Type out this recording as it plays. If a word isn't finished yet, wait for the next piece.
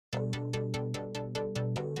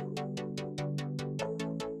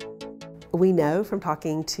We know from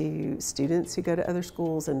talking to students who go to other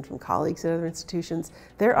schools and from colleagues at other institutions,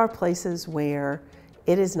 there are places where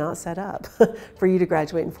it is not set up for you to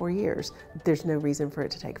graduate in 4 years. There's no reason for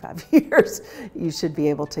it to take 5 years. You should be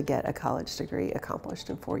able to get a college degree accomplished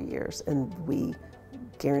in 4 years, and we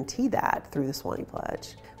guarantee that through the Sewanee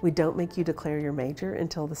Pledge. We don't make you declare your major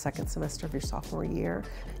until the second semester of your sophomore year.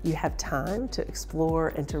 You have time to explore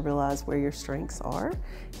and to realize where your strengths are,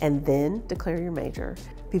 and then declare your major.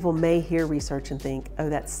 People may hear research and think, oh,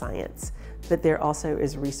 that's science, but there also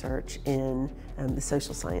is research in the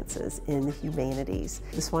social sciences, in the humanities.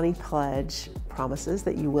 The Sewanee Pledge promises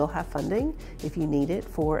that you will have funding if you need it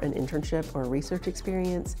for an internship or a research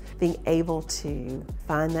experience. Being able to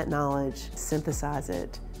find that knowledge, synthesize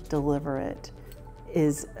it, deliver it,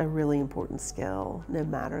 is a really important skill, no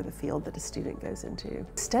matter the field that a student goes into.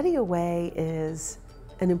 Study away is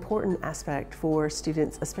an important aspect for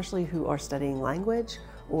students, especially who are studying language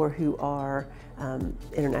or who are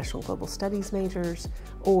international global studies majors,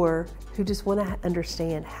 or who just want to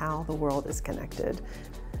understand how the world is connected.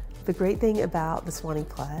 The great thing about the Sewanee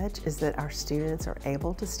Pledge is that our students are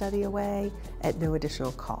able to study away at no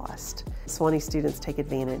additional cost. Sewanee students take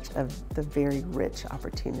advantage of the very rich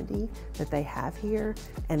opportunity that they have here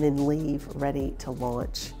and then leave ready to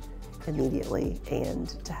launch immediately and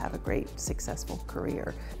to have a great, successful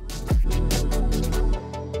career.